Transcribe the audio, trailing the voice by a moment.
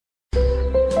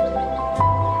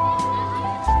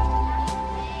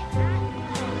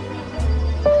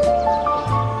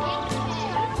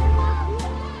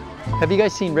Have you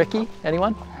guys seen Ricky?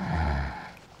 Anyone?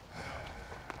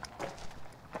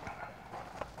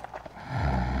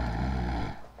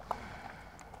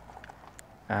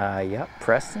 Yep,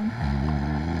 Preston.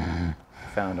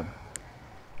 Found him.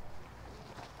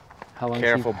 How long?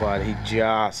 Careful, bud. He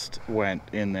just went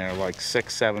in there like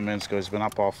 6-7 minutes ago. He's been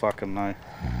up all fucking night.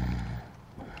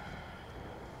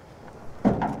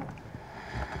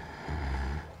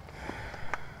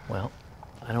 Well,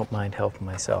 I don't mind helping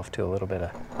myself to a little bit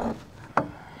of...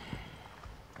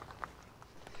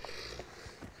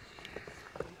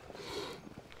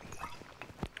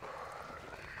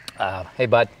 hey,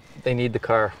 bud. They need the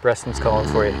car. Preston's calling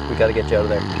for you. We got to get you out of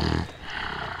there.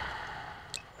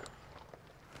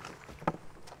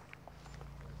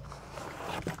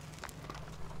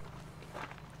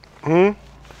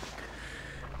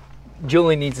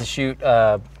 Julie needs to shoot.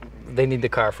 They need the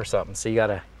car for something, so you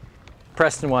gotta...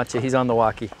 Preston wants you. He's on the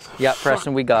walkie. Yeah,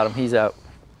 Preston, we got him. He's out.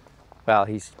 Well,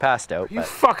 he's passed out. You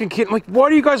fucking kidding? Like, why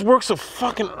do you guys work so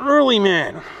fucking early,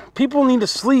 man? People need to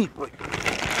sleep. Like,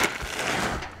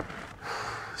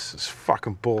 this is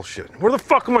fucking bullshit. Where the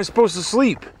fuck am I supposed to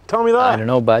sleep? Tell me that. I don't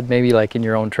know, bud. Maybe like in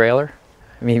your own trailer.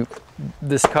 I mean,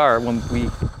 this car, when we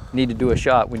need to do a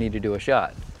shot, we need to do a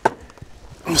shot.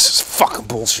 This is fucking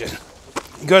bullshit.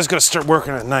 You guys gotta start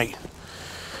working at night.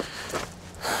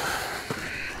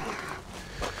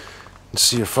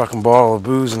 See a fucking bottle of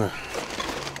booze in a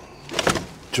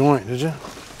joint, did you?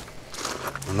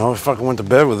 No, I fucking went to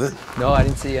bed with it. No, I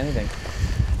didn't see anything.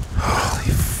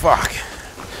 Holy fuck.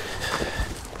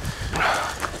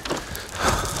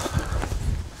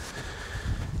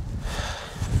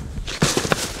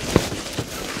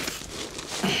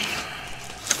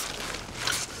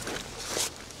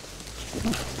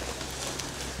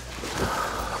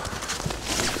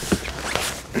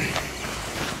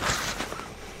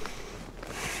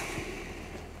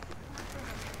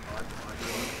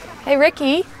 Hey,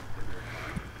 Ricky,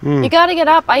 you gotta get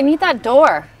up. I need that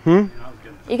door. You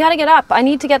gotta get up. I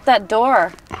need to get that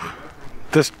door.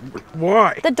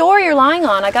 Why? The door you're lying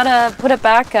on, I gotta put it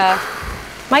back.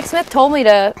 Mike Smith told me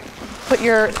to put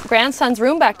your grandson's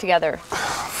room back together.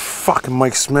 Fucking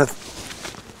Mike Smith.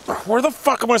 Where the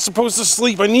fuck am I supposed to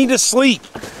sleep? I need to sleep.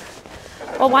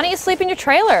 Well, why don't you sleep in your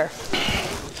trailer?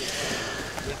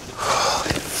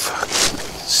 Holy fuck.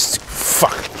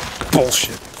 Fuck.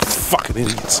 Bullshit. Fucking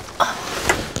idiots.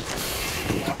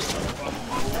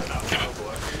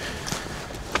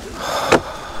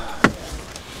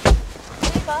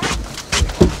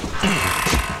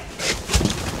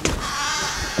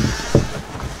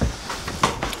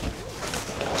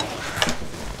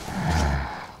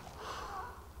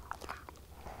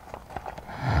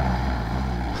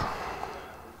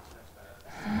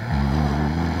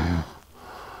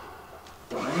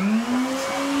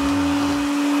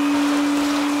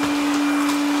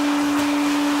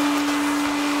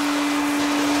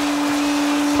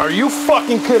 Are you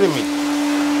fucking kidding me?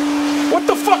 What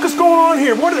the fuck is going on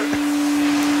here? What are...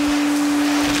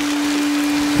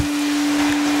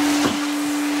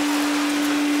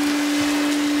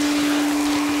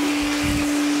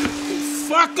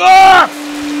 Fuck off!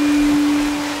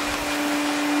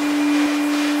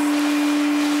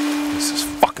 This is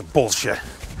fucking bullshit.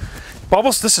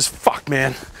 Bubbles, this is fuck,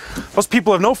 man. Those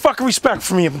people have no fucking respect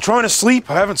for me. I've been trying to sleep.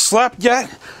 I haven't slept yet.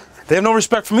 They have no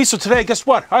respect for me, so today, guess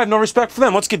what? I have no respect for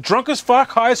them. Let's get drunk as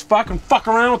fuck, high as fuck, and fuck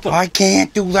around with them. I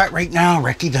can't do that right now,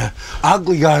 Ricky. The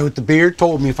ugly guy with the beard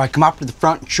told me if I come up to the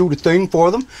front and shoot a thing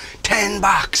for them,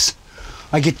 $10.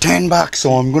 I get $10,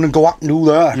 so I'm gonna go up and do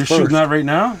that. You're shooting that right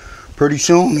now? Pretty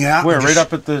soon, yeah. Where, right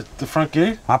up at the front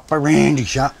gate? Up by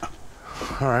Randy's, yeah.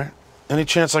 All right. Any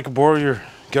chance I could borrow your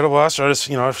ghetto blaster? I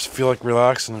just feel like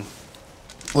relaxing and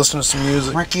listen to some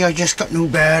music. Ricky, I just got new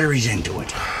batteries into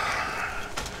it.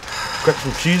 Got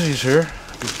some cheesies here.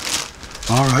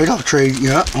 All right, I'll trade.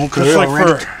 Yeah, okay. Just like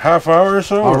for a half hour or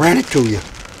so? I'll rent it to you.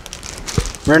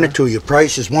 Rent it to you.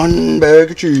 Price is one bag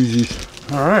of cheesies.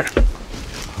 All right.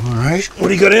 All right. What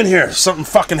do you got in here? Something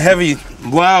fucking heavy,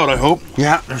 loud, I hope.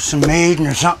 Yeah, there's some Maiden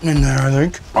or something in there, I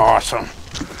think. Awesome.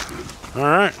 All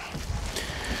right.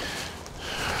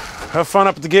 Have fun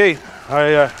up at the gate.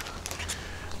 I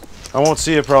won't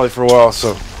see you probably for a while,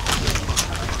 so.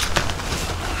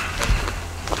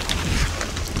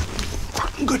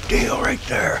 Good deal right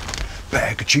there.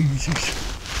 Bag of cheesies.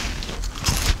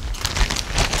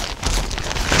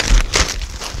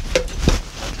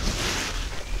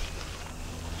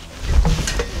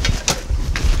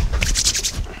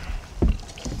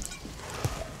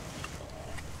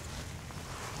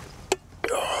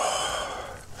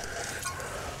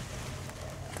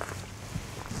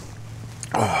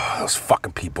 those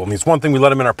fucking people. I mean, it's one thing we let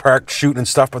them in our park shooting and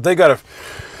stuff, but they gotta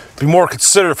be more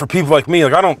considerate for people like me.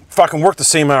 Like, I don't fucking work the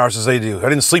same hours as they do. I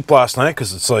didn't sleep last night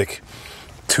because it's like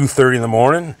 2:30 in the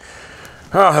morning.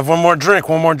 Oh, I'll have one more drink,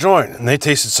 one more joint. And they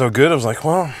tasted so good, I was like,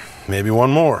 well, maybe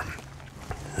one more.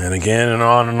 And again and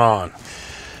on and on.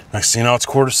 Next thing you know, it's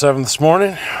 6:45 this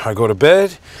morning. I go to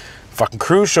bed. Fucking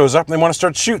crew shows up and they want to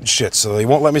start shooting shit, so they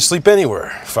won't let me sleep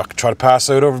anywhere. Fucking try to pass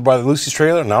out over by the Lucy's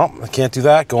trailer. No, I can't do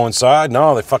that. Go inside.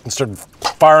 No, they fucking started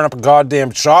firing up a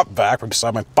goddamn shop vac right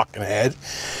beside my fucking head.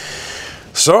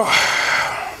 So,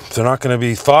 if they're not going to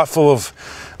be thoughtful of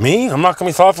me, I'm not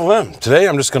going to be thoughtful of them. Today,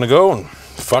 I'm just going to go and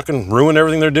fucking ruin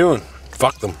everything they're doing.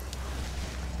 Fuck them.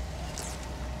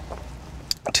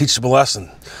 Teach them a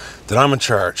lesson that I'm in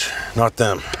charge, not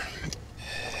them.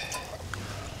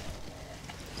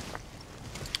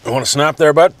 You want to snap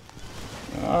there, bud?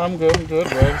 I'm good,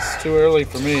 Red. It's too early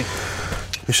for me.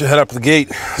 We should head up the gate.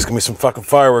 There's gonna be some fucking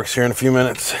fireworks here in a few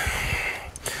minutes.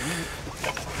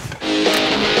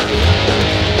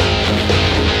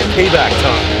 Payback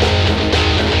time.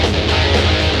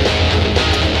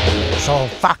 So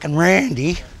fucking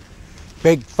Randy,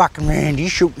 big fucking Randy,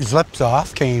 shooting his lips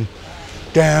off, came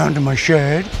down to my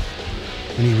shed,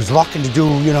 and he was looking to do,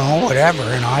 you know, whatever,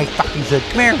 and I fucking said,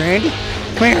 come here, Randy.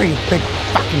 Come here, you big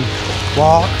fucking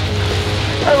wall.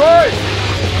 Hey, Roy!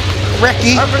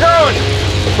 Ricky. How's it going?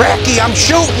 Ricky, I'm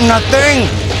shooting a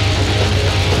thing.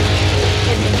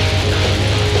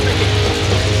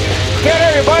 Can't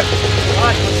hear you, bud. All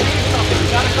right, we're shooting something. We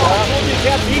gotta go. I told you you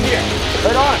can't be here.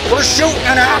 Right on. We're shooting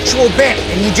an actual bit,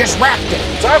 and you just wrecked it.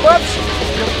 Sorry, bubs.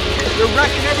 You're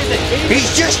wrecking everything.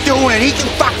 He's just doing it. He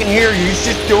can fucking hear you. He's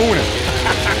just doing it.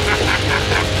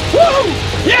 Woo!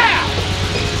 Yeah!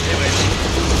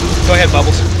 Go ahead,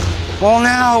 Bubbles. Well,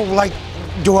 now, like,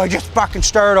 do I just fucking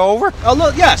start over? Oh,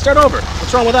 look, yeah, start over.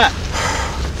 What's wrong with that?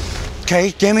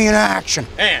 Okay, give me an action.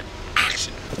 And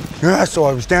action. Yeah, so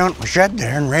I was down at my shed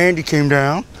there, and Randy came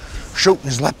down, shooting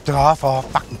his lips off, all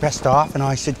fucking pissed off, and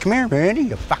I said, come here, Randy,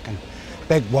 you fucking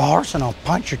big walrus, and I'll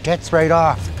punch your tits right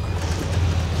off.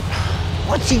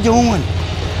 What's he doing?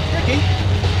 Ricky.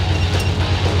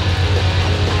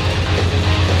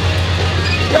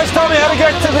 You guys tell me how to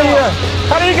get to the,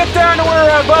 how do you get down to where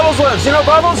Bubbles lives? You know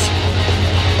Bubbles?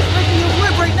 Ricky, you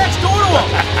live right next door to him.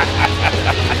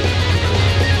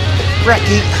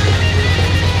 Ricky,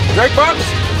 Drink, Bubs?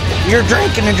 you're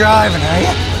drinking and driving, are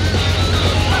you?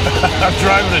 I'm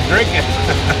driving and drinking.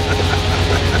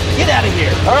 Get out of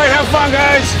here. All right, have fun,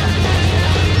 guys.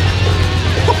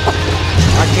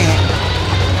 I can't.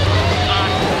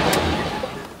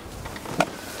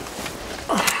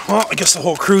 Well, I guess the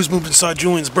whole crew's moved inside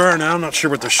Julian's bar now. I'm not sure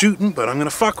what they're shooting, but I'm gonna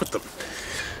fuck with them.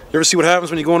 You ever see what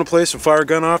happens when you go in a place and fire a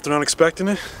gun off, they're not expecting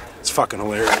it? It's fucking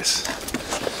hilarious.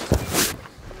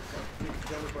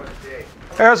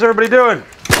 Hey, how's everybody doing?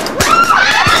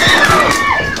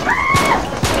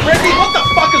 Ricky, what the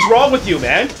fuck is wrong with you,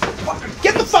 man?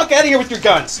 Get the fuck out of here with your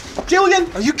guns.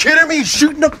 Jillian? Are you kidding me? He's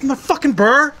shooting up in the fucking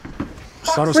bar? I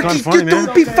thought it was kind of funny, man.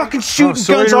 Don't be fucking shooting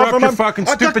sorry guns to off interrupt him. your fucking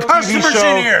stupid TV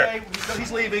show. in here.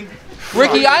 He's leaving.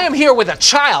 Ricky, I am here with a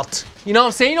child. You know what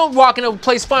I'm saying? You don't walk into a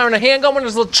place firing a handgun when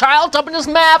there's a little child up in his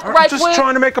mouth, I'm right just quick.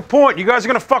 trying to make a point. You guys are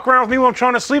gonna fuck around with me while I'm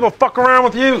trying to sleep. I'll fuck around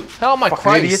with you. Oh my Fucking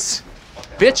Christ. idiots.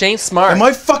 Bitch ain't smart. Am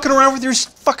I fucking around with your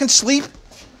fucking sleep?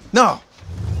 No.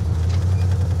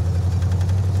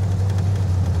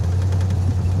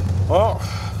 Well,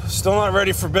 still not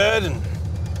ready for bed, and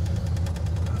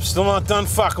I'm still not done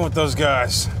fucking with those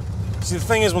guys. See, the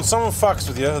thing is, when someone fucks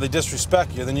with you, or they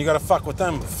disrespect you, then you gotta fuck with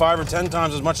them 5 or 10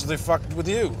 times as much as they fucked with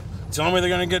you. It's the only way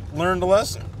they're gonna learn the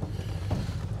lesson.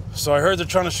 So I heard they're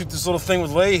trying to shoot this little thing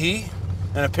with Leahy,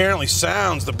 and apparently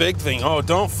sound's the big thing. Oh,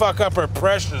 don't fuck up our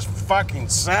precious fucking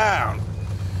sound.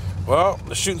 Well,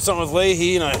 they're shooting something with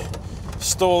Leahy, and I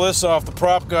stole this off the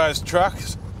prop guy's truck.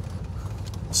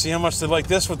 See how much they like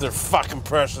this with their fucking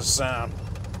precious sound.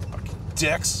 Fucking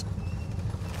dicks.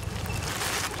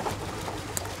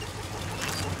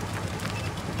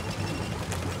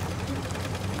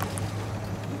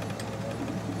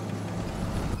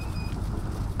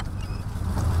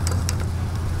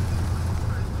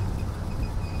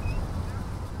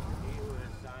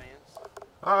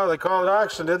 Oh, they called it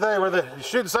action, did they? Were they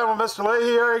shooting something with Mr.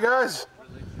 Leahy here, you guys?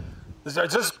 Is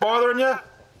this bothering you?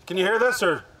 Can you hear this,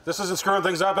 or this isn't screwing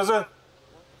things up, is it?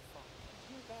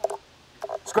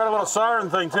 It's got a little siren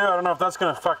thing, too. I don't know if that's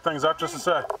going to fuck things up just a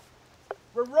sec.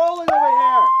 We're rolling over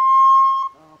here.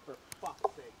 Oh, for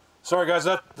fuck's sake. Sorry, guys,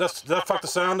 that fucked the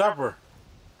sound up, or?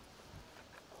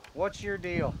 What's your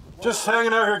deal? Just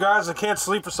hanging out here, guys. I can't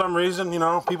sleep for some reason, you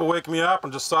know. People wake me up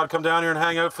and just thought I'd come down here and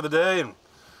hang out for the day and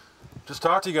just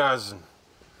talk to you guys and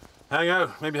hang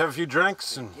out, maybe have a few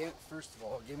drinks. And First of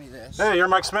all, give me this. hey, you're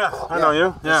Mike Smith. I know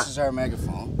you. Yeah. This is our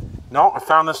megaphone. No, I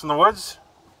found this in the woods.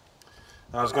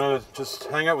 I was gonna just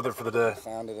hang out with it for the day.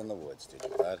 Found it in the woods, did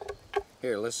you, bud?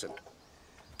 Here, listen.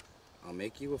 I'll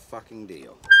make you a fucking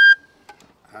deal.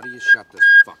 How do you shut this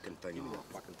fucking thing off?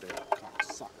 Fucking thing,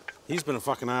 cocksucker. He's been a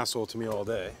fucking asshole to me all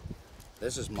day.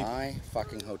 This is my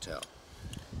fucking hotel.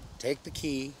 Take the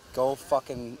key, go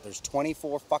fucking, there's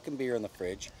 24 fucking beer in the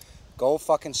fridge. Go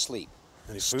fucking sleep.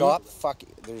 Any food? Stop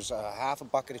fucking, there's a half a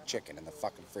bucket of chicken in the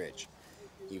fucking fridge.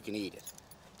 You can eat it.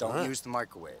 Don't Alright. use the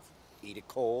microwave. Eat it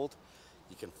cold.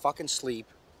 You can fucking sleep.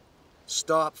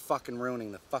 Stop fucking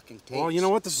ruining the fucking taste. Well, you know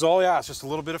what? This is all I ask. Just a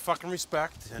little bit of fucking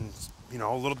respect and, you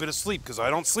know, a little bit of sleep, because I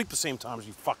don't sleep the same time as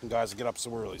you fucking guys that get up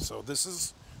so early. So this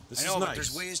is I know, nice. but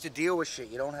there's ways to deal with shit.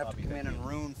 You don't have to come in and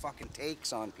ruin fucking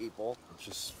takes on people. It's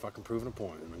just fucking proving a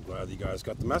point. And I'm glad you guys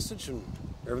got the message and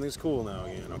everything's cool now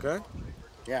again, okay?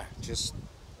 Yeah, just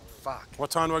fuck. What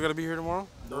time do I gotta be here tomorrow?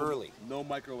 Early. No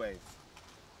microwave.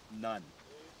 None.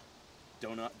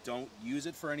 Don't use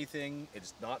it for anything.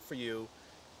 It's not for you.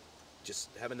 Just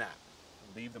have a nap.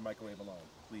 Leave the microwave alone,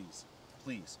 please.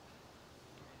 Please.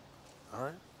 All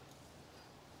right.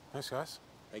 Thanks, guys.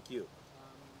 Thank you.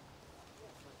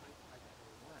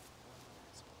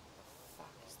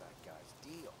 Fuck is that guy's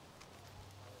deal?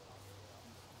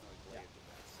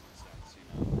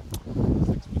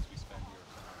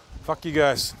 Fuck you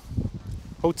guys.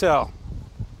 Hotel.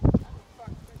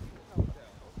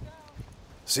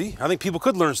 See, I think people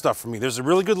could learn stuff from me. There's a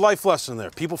really good life lesson there.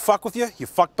 People fuck with you, you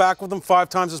fuck back with them 5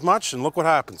 times as much, and look what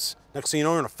happens. Next thing you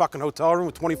know, you're in a fucking hotel room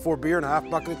with 24 beer and a half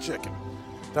bucket of chicken.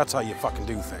 That's how you fucking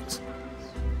do things.